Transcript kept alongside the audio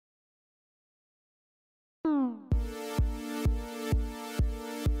Hey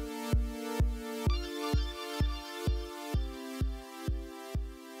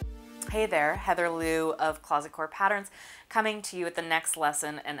there, Heather Liu of Closet Core Patterns, coming to you with the next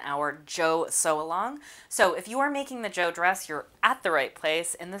lesson in our Joe Sew-Along. So if you are making the Joe dress, you're at the right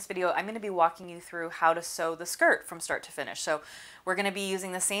place. In this video, I'm going to be walking you through how to sew the skirt from start to finish. So we're going to be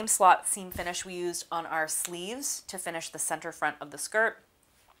using the same slot seam finish we used on our sleeves to finish the center front of the skirt.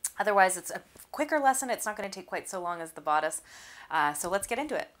 Otherwise, it's a quicker lesson. It's not going to take quite so long as the bodice. So let's get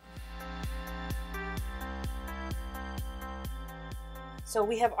into it. So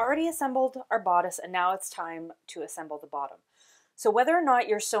we have already assembled our bodice, and now it's time to assemble the bottom. So whether or not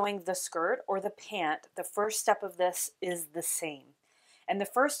you're sewing the skirt or the pant, the first step of this is the same. And the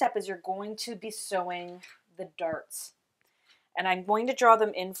first step is you're going to be sewing the darts. And I'm going to draw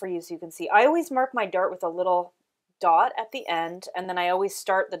them in for you so you can see. I always mark my dart with a little dot at the end, and then I always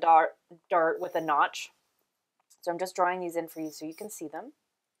start the dart with a notch. So I'm just drawing these in for you so you can see them.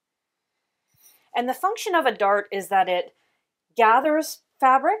 And the function of a dart is that it gathers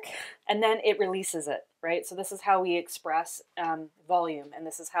fabric and then it releases it, right? So this is how we express volume, and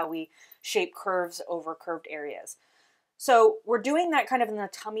this is how we shape curves over curved areas. So we're doing that kind of in the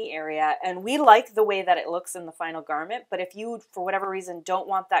tummy area, and we like the way that it looks in the final garment, but if you, for whatever reason, don't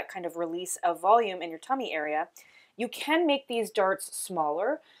want that kind of release of volume in your tummy area, you can make these darts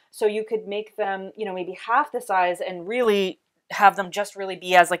smaller. So you could make them, you know, maybe half the size and really have them just really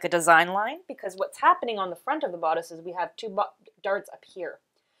be as like a design line, because what's happening on the front of the bodice is we have two darts up here.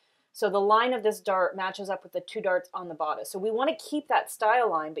 So the line of this dart matches up with the two darts on the bodice. So we want to keep that style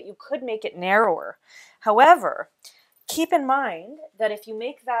line, but you could make it narrower. However, keep in mind that if you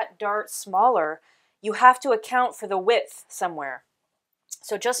make that dart smaller, you have to account for the width somewhere.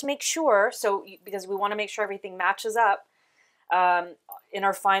 So just make sure, because we want to make sure everything matches up in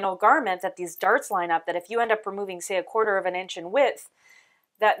our final garment, that these darts line up, that if you end up removing, say, 1/4 of an inch in width,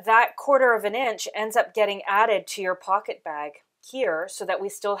 that 1/4 of an inch ends up getting added to your pocket bag here, so that we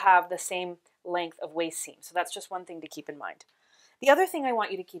still have the same length of waist seam. So that's just one thing to keep in mind. The other thing I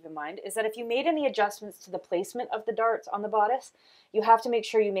want you to keep in mind is that if you made any adjustments to the placement of the darts on the bodice, you have to make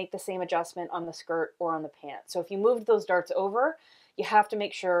sure you make the same adjustment on the skirt or on the pant. So if you moved those darts over, you have to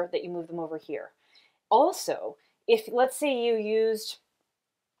make sure that you move them over here. Also, if let's say you used,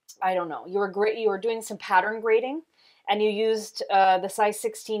 I don't know, you were doing some pattern grading and you used the size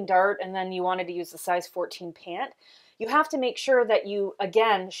 16 dart and then you wanted to use the size 14 pant, you have to make sure that you,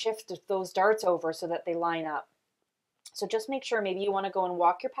 again, shift those darts over so that they line up. So just make sure, maybe you want to go and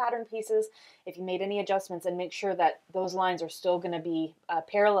walk your pattern pieces if you made any adjustments, and make sure that those lines are still going to be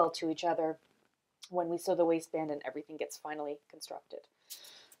parallel to each other when we sew the waistband and everything gets finally constructed.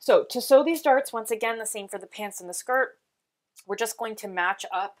 So to sew these darts, once again, the same for the pants and the skirt, we're just going to match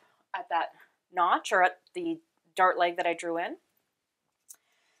up at that notch or at the dart leg that I drew in.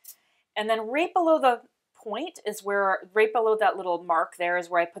 And then right below the point is where, right below that little mark there is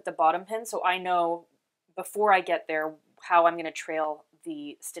where I put the bottom pin, so I know before I get there how I'm going to trail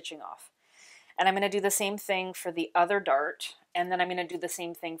the stitching off. And I'm going to do the same thing for the other dart, and then I'm going to do the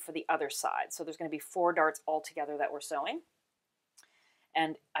same thing for the other side. So there's going to be 4 darts all together that we're sewing.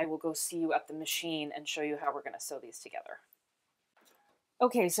 And I will go see you at the machine and show you how we're going to sew these together.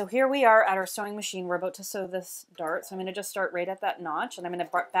 Okay, so here we are at our sewing machine. We're about to sew this dart. So I'm going to just start right at that notch, and I'm going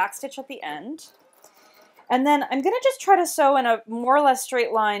to back stitch at the end. And then I'm going to just try to sew in a more or less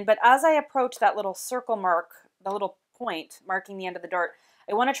straight line, but as I approach that little circle mark, the little point marking the end of the dart,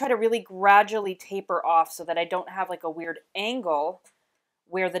 I want to try to really gradually taper off so that I don't have like a weird angle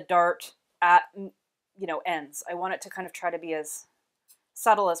where the dart ends. I want it to kind of try to be as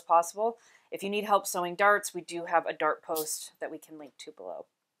subtle as possible. If you need help sewing darts, we do have a dart post that we can link to below.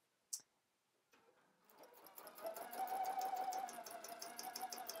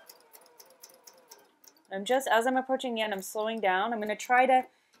 As I'm approaching the end, I'm slowing down. I'm going to try to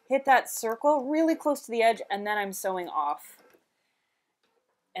hit that circle really close to the edge, and then I'm sewing off.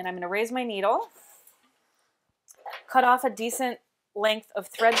 And I'm going to raise my needle, cut off a decent length of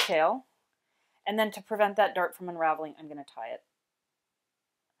thread tail, and then to prevent that dart from unraveling, I'm going to tie it.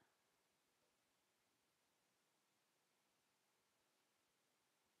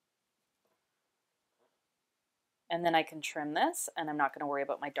 And then I can trim this, and I'm not going to worry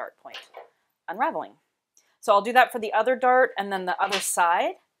about my dart point unraveling. So I'll do that for the other dart and then the other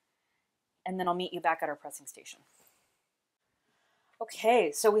side, and then I'll meet you back at our pressing station.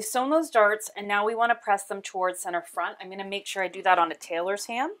 Okay, so we've sewn those darts, and now we want to press them towards center front. I'm going to make sure I do that on a tailor's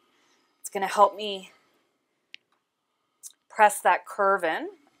ham. It's going to help me press that curve in,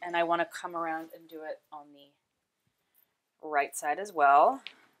 and I want to come around and do it on the right side as well.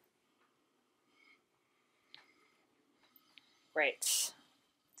 Great.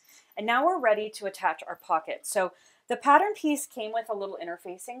 And now we're ready to attach our pocket. So the pattern piece came with a little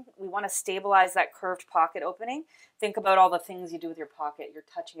interfacing. We want to stabilize that curved pocket opening. Think about all the things you do with your pocket. You're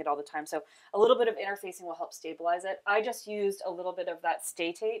touching it all the time. So a little bit of interfacing will help stabilize it. I just used a little bit of that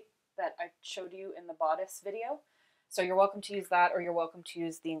stay tape that I showed you in the bodice video. So you're welcome to use that, or you're welcome to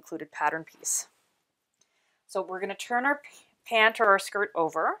use the included pattern piece. So we're going to turn our pant or our skirt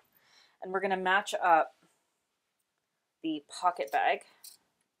over, and we're going to match up the pocket bag.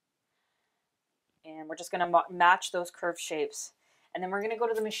 And we're just going to match those curved shapes. And then we're going to go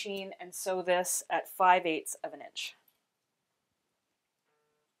to the machine and sew this at 5/8 of an inch.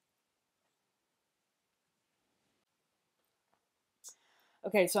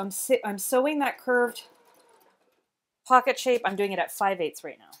 Okay, so I'm sewing that curved pocket shape. I'm doing it at 5/8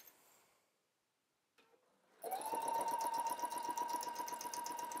 right now.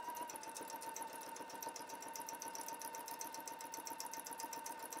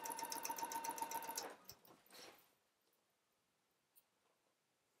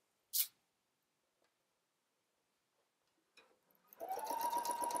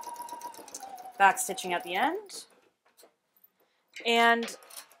 Back stitching at the end. And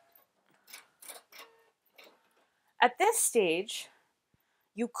at this stage,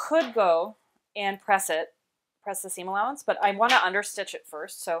 you could go and press the seam allowance, but I want to understitch it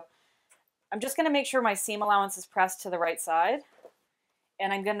first. So I'm just going to make sure my seam allowance is pressed to the right side.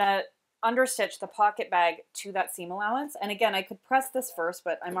 And I'm going to understitch the pocket bag to that seam allowance. And again, I could press this first,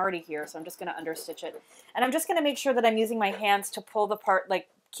 but I'm already here, so I'm just going to understitch it. And I'm just going to make sure that I'm using my hands to pull the part, like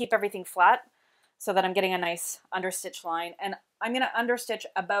keep everything flat, so that I'm getting a nice understitch line. And I'm going to understitch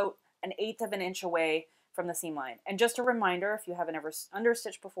about 1/8 of an inch away from the seam line. And just a reminder, if you haven't ever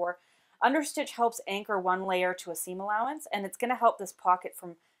understitched before, understitch helps anchor one layer to a seam allowance, and it's going to help this pocket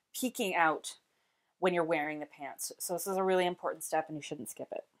from peeking out when you're wearing the pants. So this is a really important step, and you shouldn't skip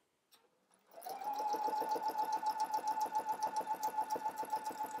it.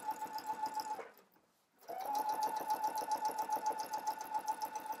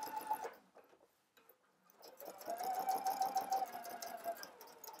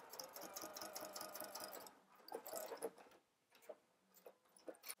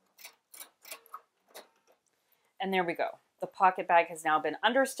 And there we go. The pocket bag has now been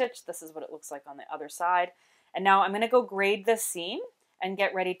understitched. This is what it looks like on the other side. And now I'm going to go grade this seam and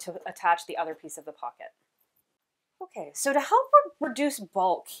get ready to attach the other piece of the pocket. Okay, so to help reduce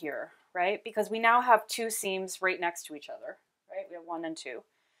bulk here, right, because we now have two seams right next to each other, right? We have 1 and 2.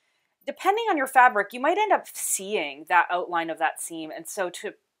 Depending on your fabric, you might end up seeing that outline of that seam. And so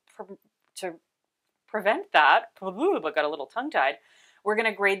to prevent that, I got a little tongue-tied, we're going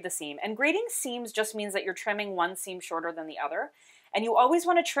to grade the seam. And grading seams just means that you're trimming one seam shorter than the other. And you always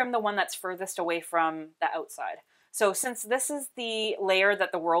want to trim the one that's furthest away from the outside. So since this is the layer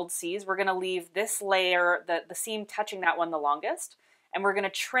that the world sees, we're going to leave this layer, the seam touching that one the longest. And we're going to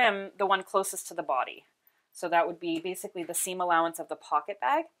trim the one closest to the body. So that would be basically the seam allowance of the pocket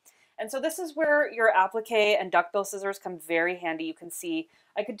bag. And so this is where your applique and duckbill scissors come very handy. You can see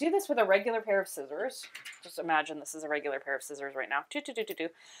I could do this with a regular pair of scissors. Just imagine this is a regular pair of scissors right now.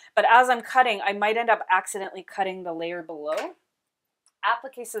 But as I'm cutting, I might end up accidentally cutting the layer below.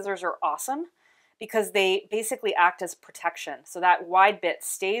 Applique scissors are awesome because they basically act as protection. So that wide bit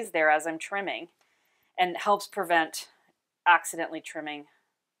stays there as I'm trimming and helps prevent accidentally trimming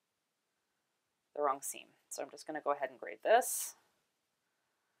the wrong seam. So I'm just going to go ahead and grade this.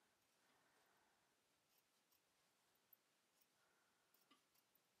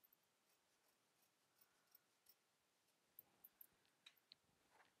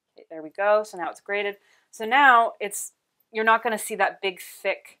 Okay, there we go. So now it's graded. So now you're not going to see that big,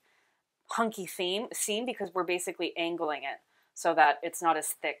 thick, hunky seam because we're basically angling it so that it's not as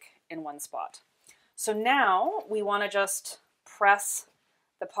thick in one spot. So now we want to just press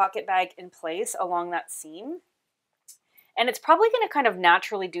the pocket bag in place along that seam. And it's probably going to kind of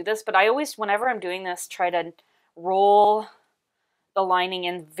naturally do this, but I always, whenever I'm doing this, try to roll the lining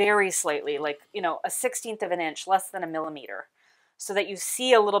in very slightly, like, you know, 1/16 of an inch, less than 1 millimeter, so that you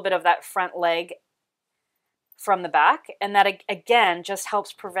see a little bit of that front leg from the back. And that, again, just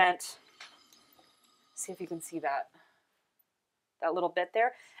helps prevent, see if you can see that little bit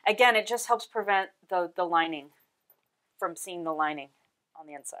there. Again, it just helps prevent the lining from seeing the lining on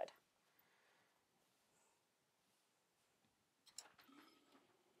the inside.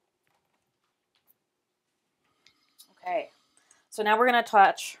 Okay, so now we're going to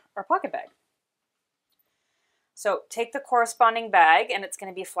attach our pocket bag. So take the corresponding bag, and it's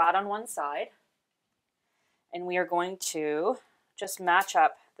going to be flat on one side. And we are going to just match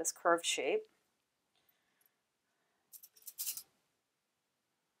up this curved shape.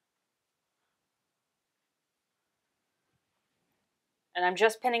 And I'm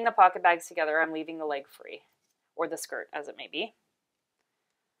just pinning the pocket bags together. I'm leaving the leg free, or the skirt as it may be.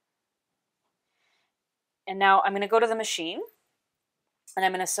 And now I'm going to go to the machine and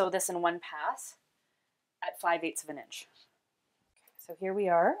I'm going to sew this in one pass at 5/8 of an inch. So here we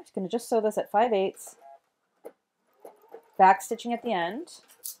are. I'm going to just sew this at 5/8, back stitching at the end.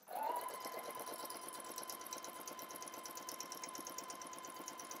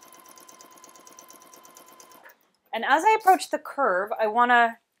 And as I approach the curve, I want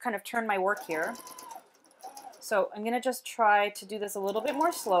to kind of turn my work here. So I'm going to just try to do this a little bit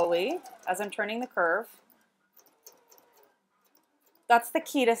more slowly as I'm turning the curve. That's the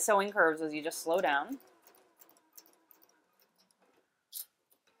key to sewing curves, is you just slow down.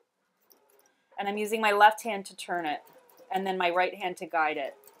 And I'm using my left hand to turn it, and then my right hand to guide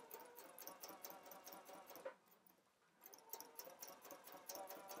it.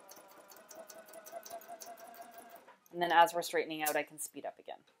 And then as we're straightening out, I can speed up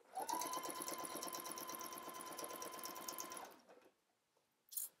again.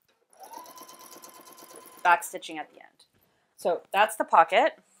 Back stitching at the end. So that's the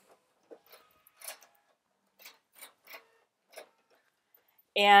pocket.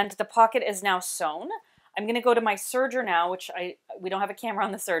 And the pocket is now sewn. I'm going to go to my serger now, which we don't have a camera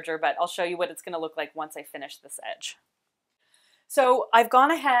on the serger, but I'll show you what it's going to look like once I finish this edge. So I've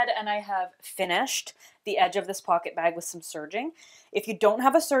gone ahead and I have finished the edge of this pocket bag with some serging. If you don't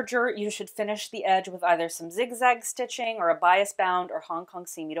have a serger, you should finish the edge with either some zigzag stitching or a bias bound or Hong Kong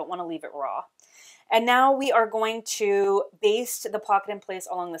seam. You don't want to leave it raw. And now we are going to baste the pocket in place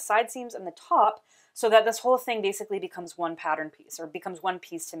along the side seams and the top so that this whole thing basically becomes one pattern piece, or becomes one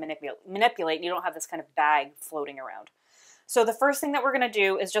piece to manipulate, and you don't have this kind of bag floating around. So the first thing that we're going to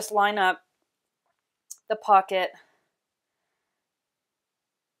do is just line up the pocket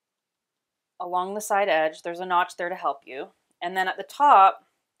along the side edge. There's a notch there to help you. And then at the top,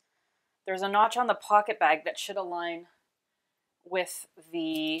 there's a notch on the pocket bag that should align with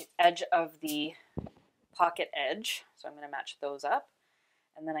the edge of the pocket edge. So I'm going to match those up.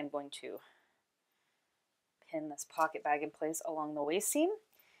 And then I'm going to pin this pocket bag in place along the waist seam.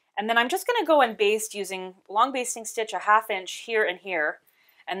 And then I'm just going to go and baste using long basting stitch, a 1/2 inch here and here.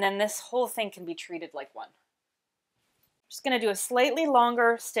 And then this whole thing can be treated like one. Just going to do a slightly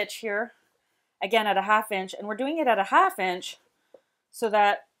longer stitch here, again at a 1/2 inch. And we're doing it at a 1/2 inch so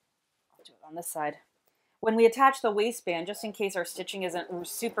that, I'll do it on this side, when we attach the waistband, just in case our stitching isn't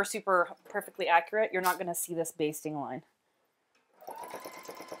super perfectly accurate, you're not going to see this basting line.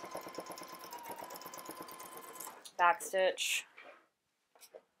 Back stitch.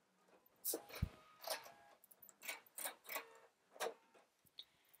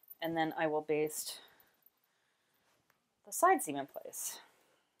 And then I will baste the side seam in place.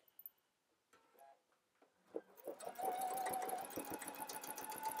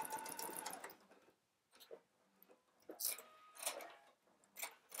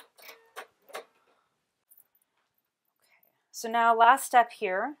 So now last step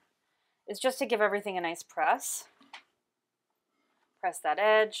here is just to give everything a nice press. Press that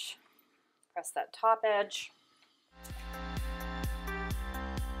edge, press that top edge.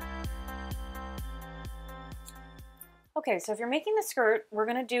 Okay, so if you're making the skirt, we're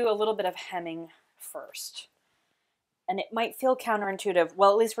going to do a little bit of hemming first. And it might feel counterintuitive.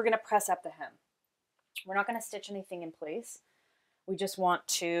 Well, at least we're going to press up the hem. We're not going to stitch anything in place. We just want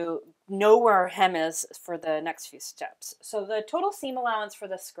to know where our hem is for the next few steps. So the total seam allowance for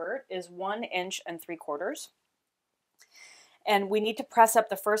the skirt is 1 3/4 inches. And we need to press up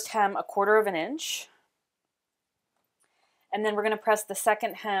the first hem 1/4 inch. And then we're going to press the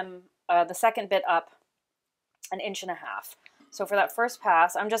second hem, the second bit up 1.5 inches. So for that first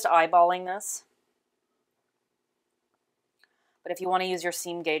pass, I'm just eyeballing this. But if you want to use your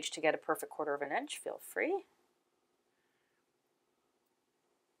seam gauge to get a perfect 1/4 inch, feel free.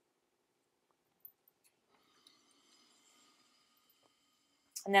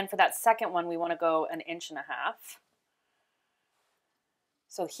 And then for that second one, we want to go 1.5 inches.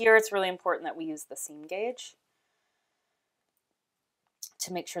 So here it's really important that we use the seam gauge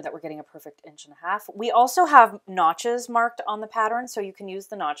to make sure that we're getting a perfect 1.5 inches. We also have notches marked on the pattern, so you can use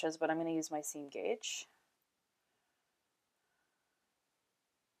the notches, but I'm going to use my seam gauge.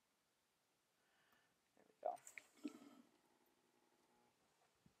 There we go.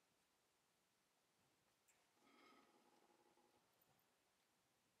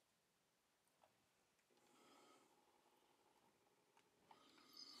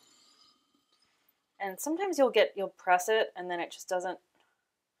 And sometimes you'll press it and then it just doesn't,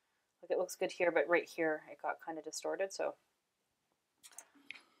 like, it looks good here, but right here it got kind of distorted. So I'm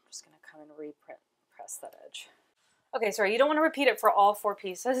just going to come and press that edge. Okay, sorry, you don't want to repeat it for all 4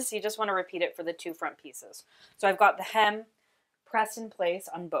 pieces. You just want to repeat it for the 2 front pieces. So I've got the hem pressed in place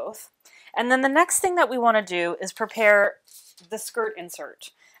on both. And then the next thing that we want to do is prepare the skirt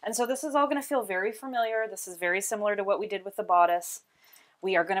insert. And so this is all going to feel very familiar. This is very similar to what we did with the bodice.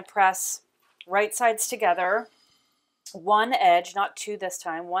 We are going to press right sides together, one edge, not 2 this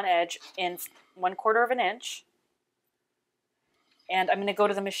time, one edge in 1/4 of an inch. And I'm going to go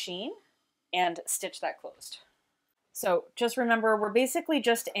to the machine and stitch that closed. So just remember, we're basically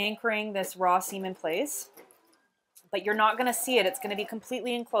just anchoring this raw seam in place, but you're not going to see it. It's going to be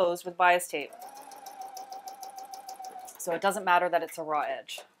completely enclosed with bias tape. So it doesn't matter that it's a raw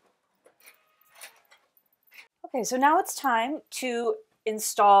edge. Okay, so now it's time to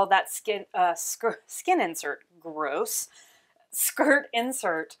install that skin insert. Gross. Skirt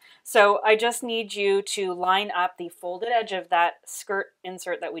insert. So I just need you to line up the folded edge of that skirt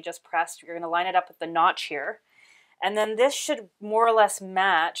insert that we just pressed. You're going to line it up with the notch here. And then this should more or less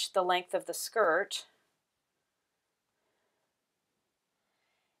match the length of the skirt.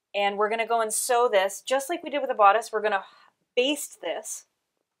 And we're going to go and sew this, just like we did with the bodice. We're going to baste this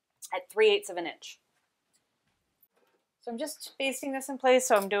at 3/8 of an inch. So I'm just basting this in place,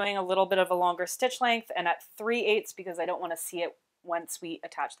 so I'm doing a little bit of a longer stitch length and at 3/8 because I don't want to see it once we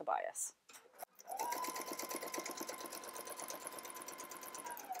attach the bias.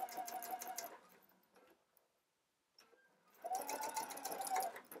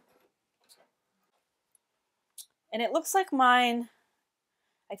 And it looks like mine,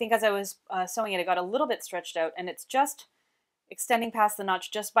 I think as I was sewing it, it got a little bit stretched out, and it's just extending past the notch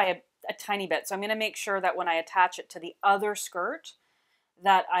just by a tiny bit. So I'm going to make sure that when I attach it to the other skirt,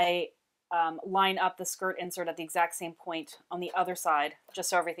 that I line up the skirt insert at the exact same point on the other side, just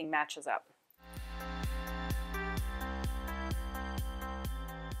so everything matches up.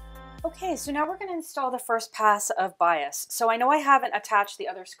 Okay, so now we're going to install the first pass of bias. So I know I haven't attached the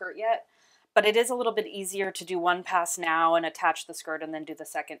other skirt yet, but it is a little bit easier to do one pass now and attach the skirt and then do the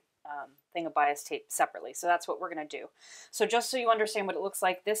second thing of bias tape separately. So that's what we're going to do. So just so you understand what it looks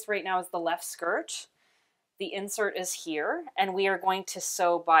like, this right now is the left skirt. The insert is here, and we are going to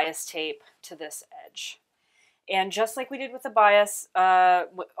sew bias tape to this edge. And just like we did with the bias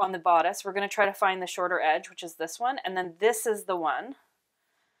on the bodice, we're going to try to find the shorter edge, which is this one, and then this is the one.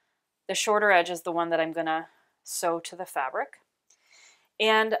 The shorter edge is the one that I'm going to sew to the fabric.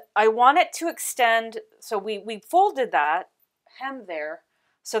 And I want it to extend, so we folded that hem there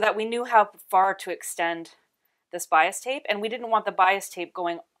so that we knew how far to extend this bias tape, and we didn't want the bias tape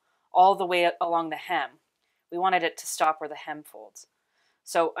going all the way along the hem. We wanted it to stop where the hem folds.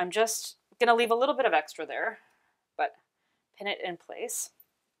 So I'm just going to leave a little bit of extra there, but pin it in place.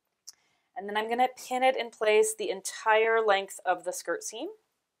 And then I'm going to pin it in place the entire length of the skirt seam.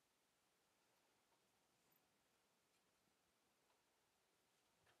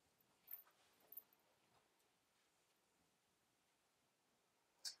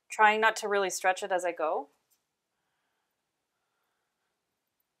 Trying not to really stretch it as I go.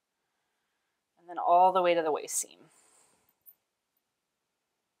 And then all the way to the waist seam.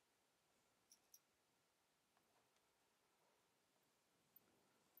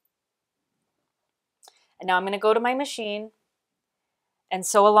 And now I'm going to go to my machine and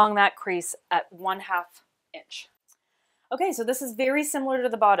sew along that crease at 1/2 inch. Okay, so this is very similar to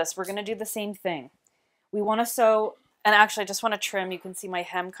the bodice. We're going to do the same thing. We want to sew, and actually I just want to trim. You can see my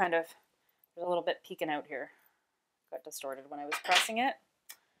hem kind of, there's a little bit peeking out here. Got distorted when I was pressing it.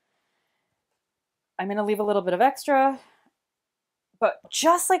 I'm going to leave a little bit of extra, but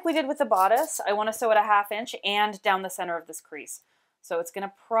just like we did with the bodice, I want to sew at 1/2 inch and down the center of this crease. So it's going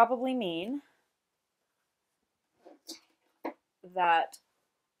to probably mean that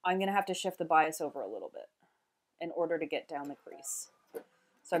I'm going to have to shift the bias over a little bit in order to get down the crease.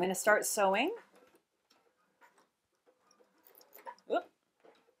 So I'm going to start sewing. Oop.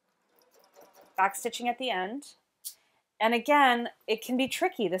 Back stitching at the end. And again, it can be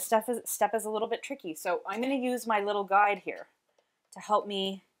tricky. This step is a little bit tricky. So I'm going to use my little guide here to help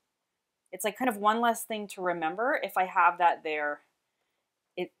me. It's like kind of one less thing to remember if I have that there.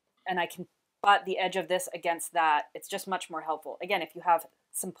 And I can butt the edge of this against that. It's just much more helpful. Again, if you have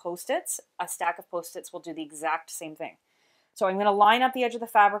some Post-its, a stack of Post-its will do the exact same thing. So I'm going to line up the edge of the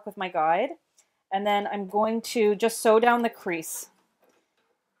fabric with my guide, and then I'm going to just sew down the crease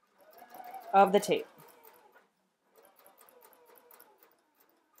of the tape.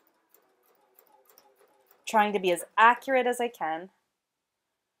 Trying to be as accurate as I can.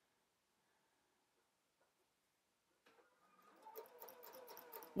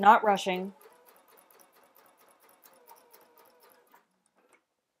 Not rushing.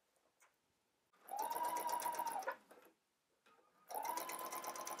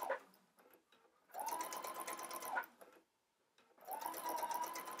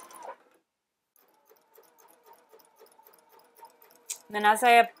 And then as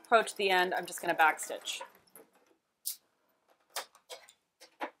I approach the end, I'm just going to backstitch.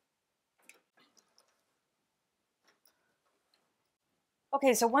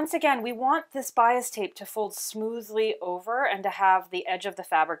 Okay, so once again, we want this bias tape to fold smoothly over and to have the edge of the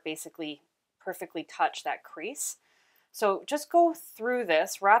fabric basically perfectly touch that crease. So just go through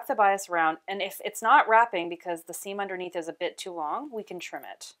this, wrap the bias around, and if it's not wrapping because the seam underneath is a bit too long, we can trim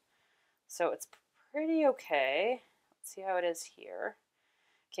it. So it's pretty okay. Let's see how it is here.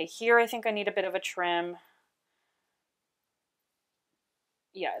 Okay, here I think I need a bit of a trim.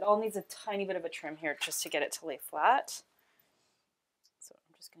 Yeah, it all needs a tiny bit of a trim here just to get it to lay flat. So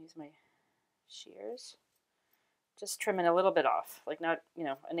I'm just going to use my shears. Just trimming a little bit off, like not, you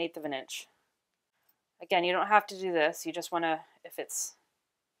know, 1/8 of an inch. Again, you don't have to do this. You just want to, if it's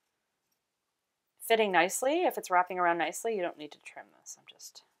fitting nicely, if it's wrapping around nicely, you don't need to trim this. I'm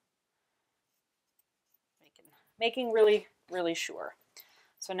just making really, really sure.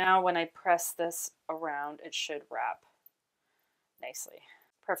 So now when I press this around, it should wrap nicely.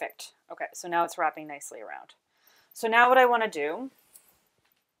 Perfect. Okay, so now it's wrapping nicely around. So now what I want to do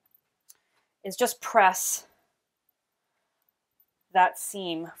is just press that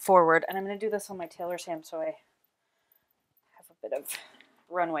seam forward. And I'm going to do this on my tailor's ham so I have a bit of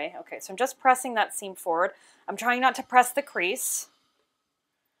runway. Okay, so I'm just pressing that seam forward. I'm trying not to press the crease.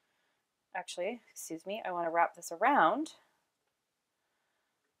 Actually, excuse me, I want to wrap this around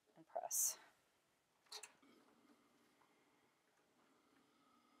and press.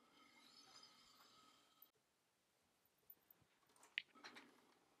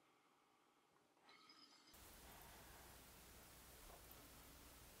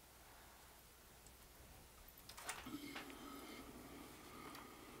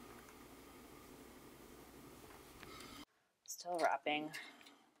 Still wrapping.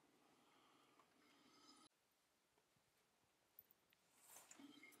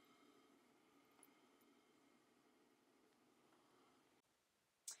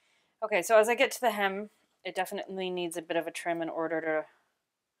 Okay, so as I get to the hem, it definitely needs a bit of a trim in order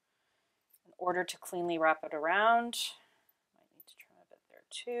to cleanly wrap it around. Might need to trim a bit there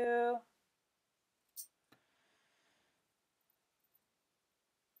too.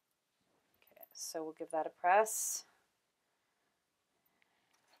 Okay, so we'll give that a press.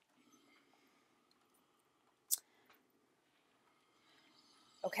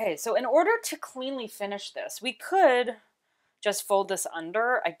 Okay, so in order to cleanly finish this, we could just fold this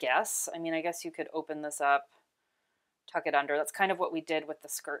under, I guess. I mean, I guess you could open this up, tuck it under. That's kind of what we did with the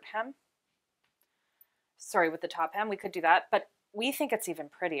skirt hem. Sorry, with the top hem, we could do that, but we think it's even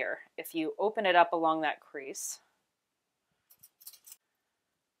prettier if you open it up along that crease.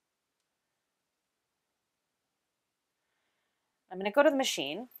 I'm going to go to the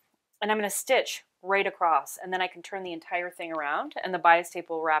machine and I'm going to stitch right across, and then I can turn the entire thing around and the bias tape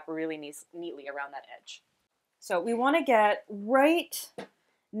will wrap really neatly around that edge. So we want to get right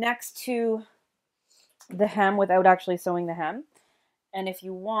next to the hem without actually sewing the hem. And if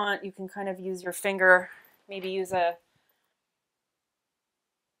you want, you can kind of use your finger, maybe use a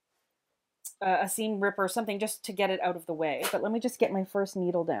seam ripper or something just to get it out of the way. But let me just get my first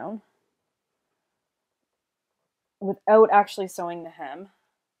needle down without actually sewing the hem.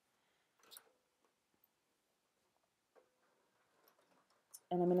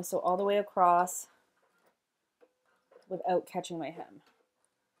 And I'm going to sew all the way across without catching my hem.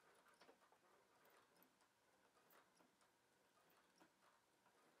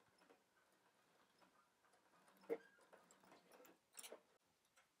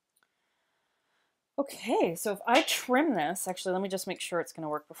 Okay, so if I trim this, actually, let me just make sure it's going to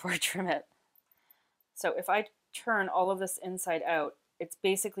work before I trim it. So if I turn all of this inside out, it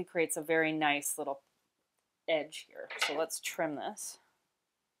basically creates a very nice little edge here. So let's trim this.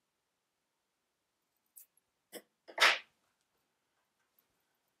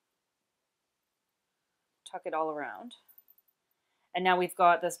 Tuck it all around. And now we've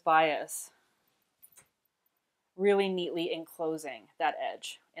got this bias really neatly enclosing that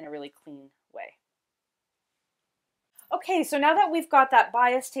edge in a really clean way. Okay, so now that we've got that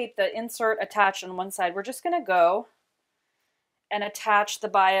bias tape, the insert attached on one side, we're just going to go and attach the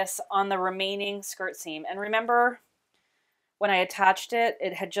bias on the remaining skirt seam. And remember, when I attached it,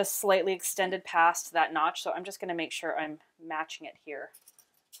 it had just slightly extended past that notch, so I'm just going to make sure I'm matching it here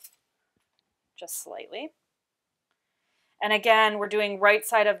just slightly. And again, we're doing right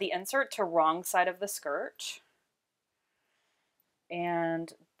side of the insert to wrong side of the skirt.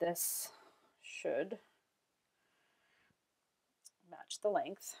 And this should match the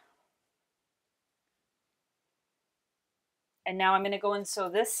length. And now I'm going to go and sew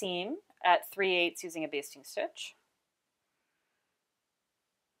this seam at 3/8 using a basting stitch.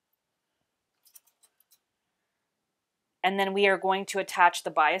 And then we are going to attach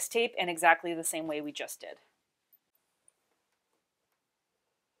the bias tape in exactly the same way we just did.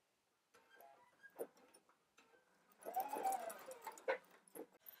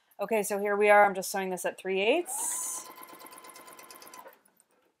 Okay, so here we are. I'm just sewing this at 3/8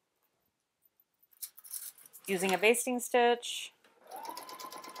 using a basting stitch.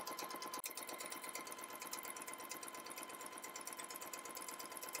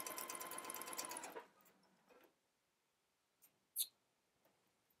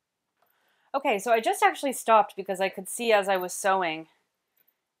 Okay, so I just actually stopped because I could see as I was sewing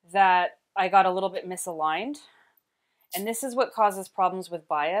that I got a little bit misaligned. And this is what causes problems with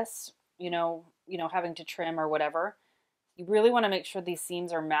bias, having to trim or whatever. You really want to make sure these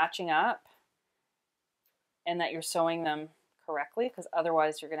seams are matching up and that you're sewing them correctly, because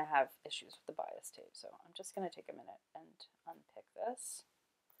otherwise you're going to have issues with the bias tape. So I'm just going to take a minute and unpick this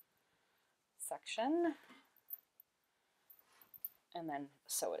section and then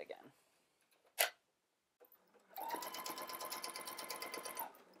sew it again.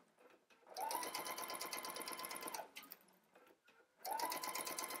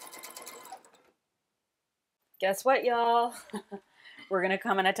 Guess what, y'all? We're gonna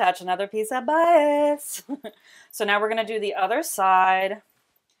come and attach another piece of bias. So now we're gonna do the other side.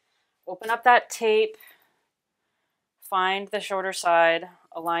 Open up that tape, find the shorter side,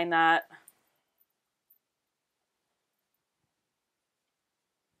 align that.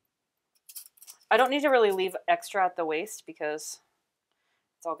 I don't need to really leave extra at the waist because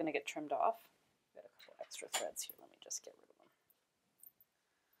it's all gonna get trimmed off. Got a couple extra threads here, let me just get rid of them.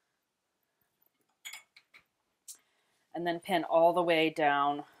 And then pin all the way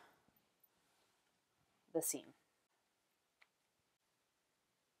down the seam.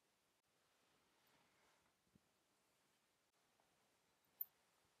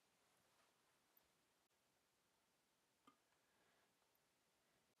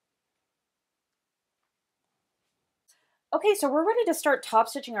 Okay, so we're ready to start top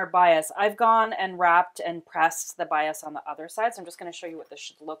stitching our bias. I've gone and wrapped and pressed the bias on the other side, so I'm just going to show you what this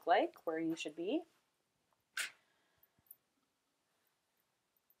should look like, where you should be.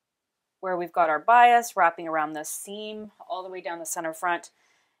 Where we've got our bias wrapping around this seam all the way down the center front,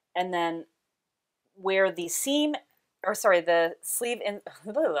 and then where the seam, or sorry, the sleeve in,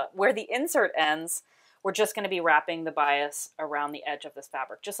 where the insert ends, we're just going to be wrapping the bias around the edge of this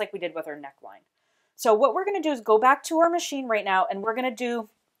fabric, just like we did with our neckline. So what we're going to do is go back to our machine right now, and we're going to do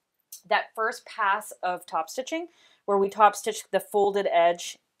that first pass of top stitching where we top stitch the folded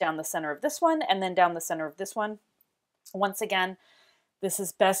edge down the center of this one and then down the center of this one. Once again, this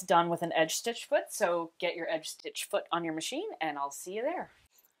is best done with an edge stitch foot, so get your edge stitch foot on your machine and I'll see you there.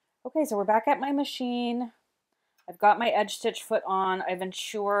 Okay, so we're back at my machine. I've got my edge stitch foot on. I've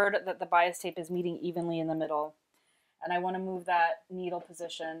ensured that the bias tape is meeting evenly in the middle, and I want to move that needle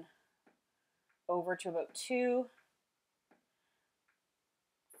position over to about 2.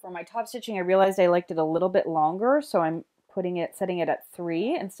 For my top stitching, I realized I liked it a little bit longer, so I'm setting it at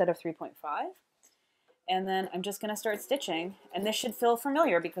 3 instead of 3.5. And then I'm just going to start stitching, and this should feel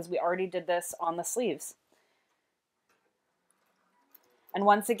familiar because we already did this on the sleeves. And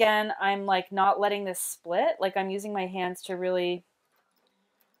once again, I'm like not letting this split, like I'm using my hands to really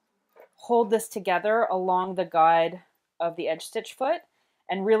hold this together along the guide of the edge stitch foot.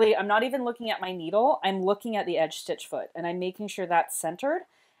 And really, I'm not even looking at my needle, I'm looking at the edge stitch foot, and I'm making sure that's centered.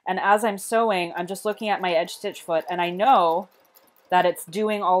 And as I'm sewing, I'm just looking at my edge stitch foot, and I know that it's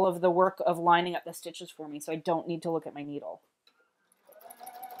doing all of the work of lining up the stitches for me, so I don't need to look at my needle.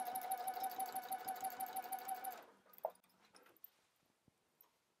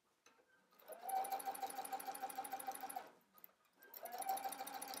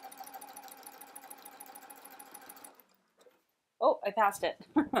 Oh, I passed it.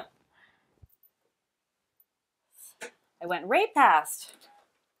 I went right past.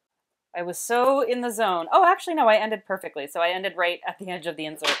 I was so in the zone. Oh, actually, no, I ended perfectly. So I ended right at the edge of the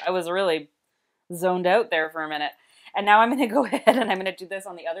insert. I was really zoned out there for a minute. And now I'm going to go ahead and I'm going to do this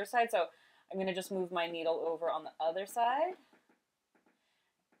on the other side. So I'm going to just move my needle over on the other side.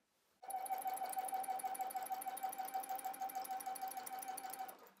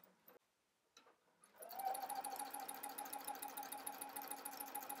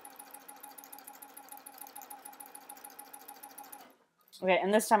 Okay,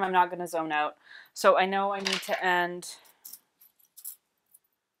 and this time I'm not going to zone out. So I know I need to end,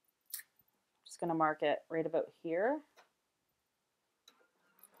 I'm just going to mark it right about here.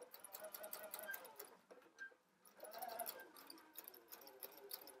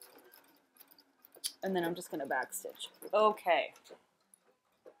 And then I'm just going to backstitch. Okay.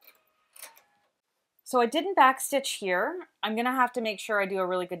 So I didn't backstitch here. I'm gonna have to make sure I do a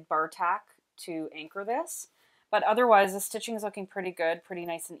really good bar tack to anchor this. But otherwise, the stitching is looking pretty good, pretty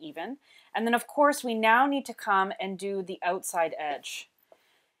nice and even. And then of course, we now need to come and do the outside edge.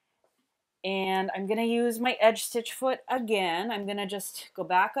 And I'm gonna use my edge stitch foot again. I'm gonna just go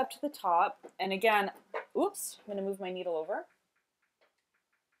back up to the top. And again, oops, I'm gonna move my needle over.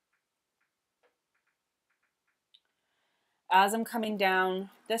 As I'm coming down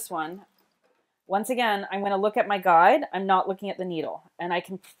this one, once again, I'm gonna look at my guide. I'm not looking at the needle. And I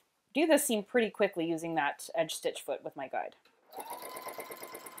can do this seam pretty quickly using that edge stitch foot with my guide.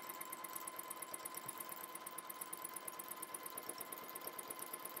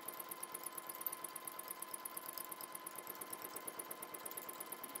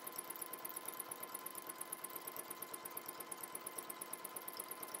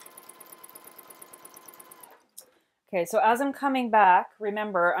 Okay, so as I'm coming back,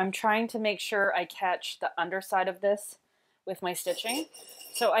 remember, I'm trying to make sure I catch the underside of this with my stitching.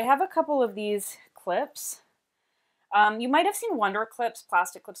 So I have a couple of these clips. You might have seen Wonder Clips,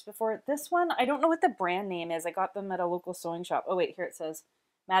 plastic clips before. This one, I don't know what the brand name is. I got them at a local sewing shop. Oh wait, here it says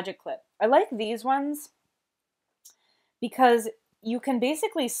Magic Clip. I like these ones because you can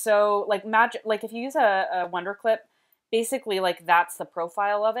basically sew, like if you use a Wonder Clip, basically like that's the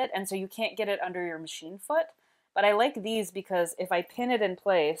profile of it, and so you can't get it under your machine foot. But I like these because if I pin it in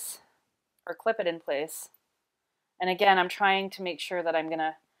place or clip it in place, and again, I'm trying to make sure that I'm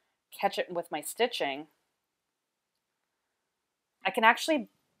gonna catch it with my stitching, I can actually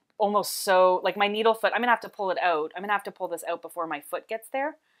almost sew, like my needle foot, I'm gonna have to pull it out. I'm gonna have to pull this out before my foot gets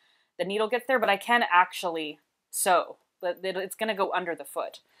there, the needle gets there, but I can actually sew, but it's gonna go under the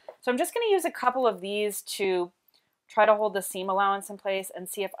foot. So I'm just gonna use a couple of these to try to hold the seam allowance in place and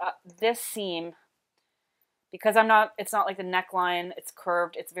see if this seam, because it's not like the neckline, it's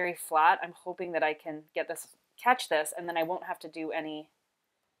curved, it's very flat. I'm hoping that I can get this, catch this, and then I won't have to do any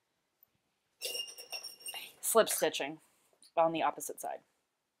slip stitching on the opposite side.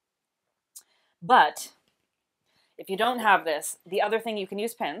 But if you don't have this, the other thing, you can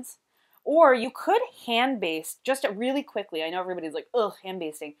use pins, or you could hand baste just really quickly. I know everybody's like, ugh, hand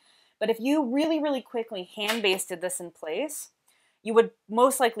basting. But if you really, really quickly hand basted this in place, you would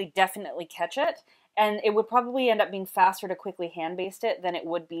most likely definitely catch it. And it would probably end up being faster to quickly hand baste it than it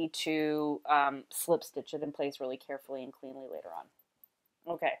would be to slip stitch it in place really carefully and cleanly later on.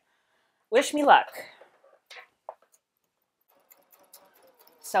 Okay, wish me luck.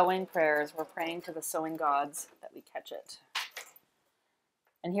 Sewing prayers. We're praying to the sewing gods that we catch it.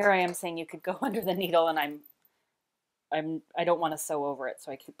 And here I am saying you could go under the needle, and I don't want to sew over it,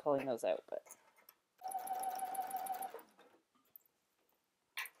 so I keep pulling those out. But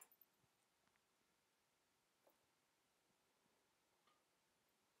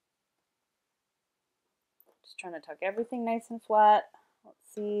just trying to tuck everything nice and flat. Let's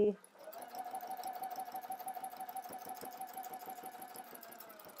see.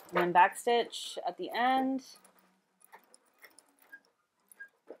 And then backstitch at the end.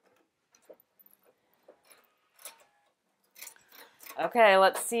 Okay,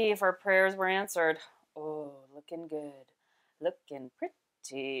 let's see if our prayers were answered. Oh, looking good. Looking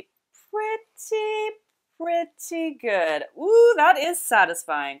pretty, pretty good. Ooh, that is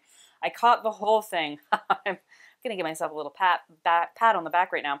satisfying. I caught the whole thing. I'm gonna give myself a little pat on the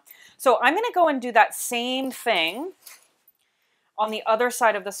back right now. So I'm gonna go and do that same thing on the other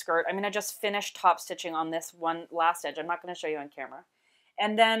side of the skirt. I'm gonna just finish top stitching on this one last edge. I'm not gonna show you on camera.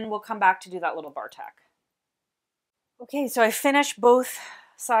 And then we'll come back to do that little bar tack. Okay, so I finished both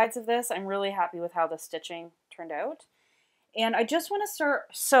sides of this. I'm really happy with how the stitching turned out. And I just want to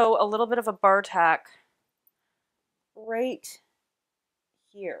sew a little bit of a bar tack right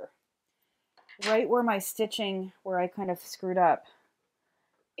here, right where my stitching, where I kind of screwed up.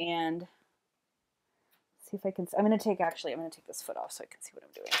 And see if I can, I'm going to take this foot off so I can see what I'm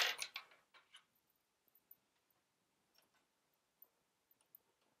doing.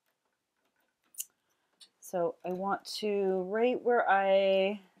 So I want to, right where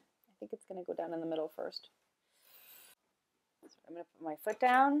I think it's going to go down in the middle first. So I'm going to put my foot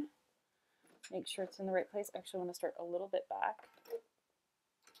down, make sure it's in the right place. Actually, I want to start a little bit back.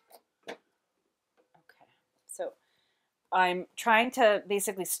 Okay, so I'm trying to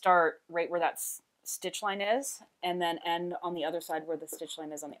basically start right where that stitch line is, and then end on the other side where the stitch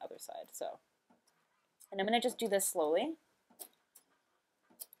line is on the other side. So, and I'm going to just do this slowly,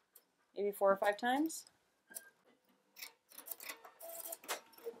 maybe 4 or 5 times.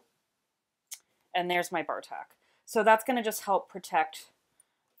 And there's my bar tack. So that's going to just help protect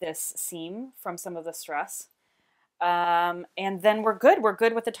this seam from some of the stress. And then we're good. We're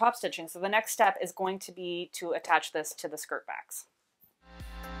good with the top stitching. So the next step is going to be to attach this to the skirt backs.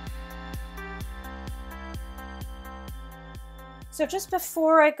 So just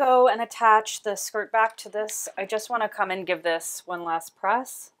before I go and attach the skirt back to this, I just want to come and give this one last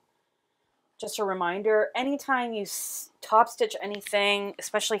press. Just a reminder, anytime you top stitch anything,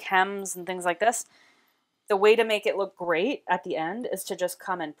 especially hems and things like this, the way to make it look great at the end is to just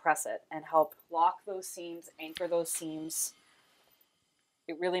come and press it and help lock those seams, anchor those seams.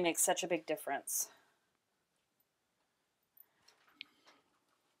 It really makes such a big difference.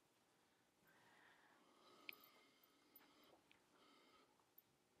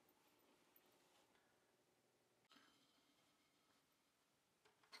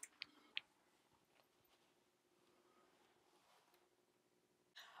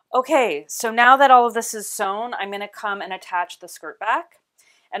 Okay, so now that all of this is sewn, I'm going to come and attach the skirt back.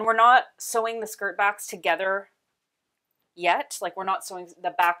 And we're not sewing the skirt backs together yet. Like, we're not sewing the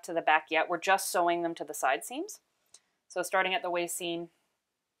back to the back yet. We're just sewing them to the side seams. So starting at the waist seam,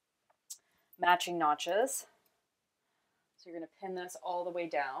 matching notches. So you're going to pin this all the way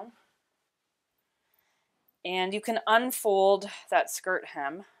down. And you can unfold that skirt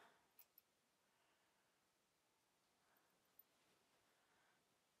hem.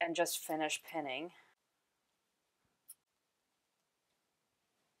 And just finish pinning.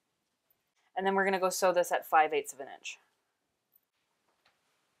 And then we're going to go sew this at 5/8 of an inch.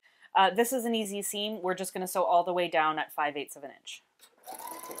 This is an easy seam. We're just going to sew all the way down at 5/8 of an inch.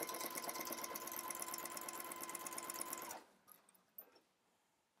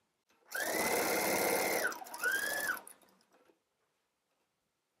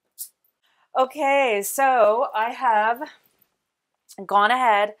 Okay, so I have gone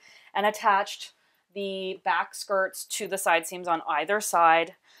ahead and attached the back skirts to the side seams on either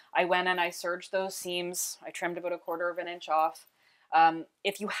side. I went and I serged those seams. I trimmed about 1/4 of an inch off.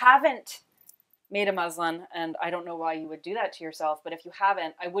 If you haven't made a muslin, and I don't know why you would do that to yourself, but if you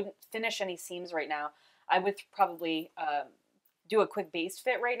haven't, I wouldn't finish any seams right now. I would probably do a quick base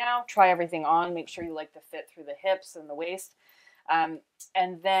fit right now, try everything on, make sure you like the fit through the hips and the waist.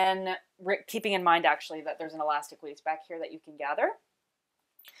 And then keeping in mind actually that there's an elastic waist back here that you can gather.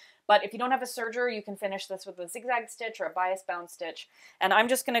 But if you don't have a serger, you can finish this with a zigzag stitch or a bias bound stitch. And I'm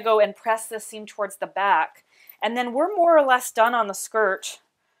just going to go and press this seam towards the back. And then we're more or less done on the skirt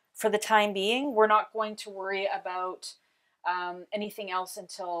for the time being. We're not going to worry about anything else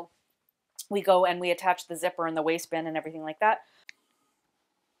until we go and we attach the zipper and the waistband and everything like that.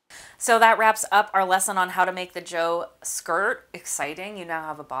 So that wraps up our lesson on how to make the Joe skirt. Exciting. You now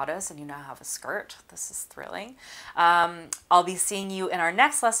have a bodice and you now have a skirt. This is thrilling. I'll be seeing you in our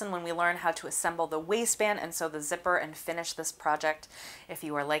next lesson when we learn how to assemble the waistband and sew the zipper and finish this project. If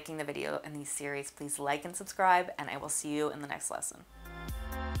you are liking the video in these series, please like and subscribe, and I will see you in the next lesson.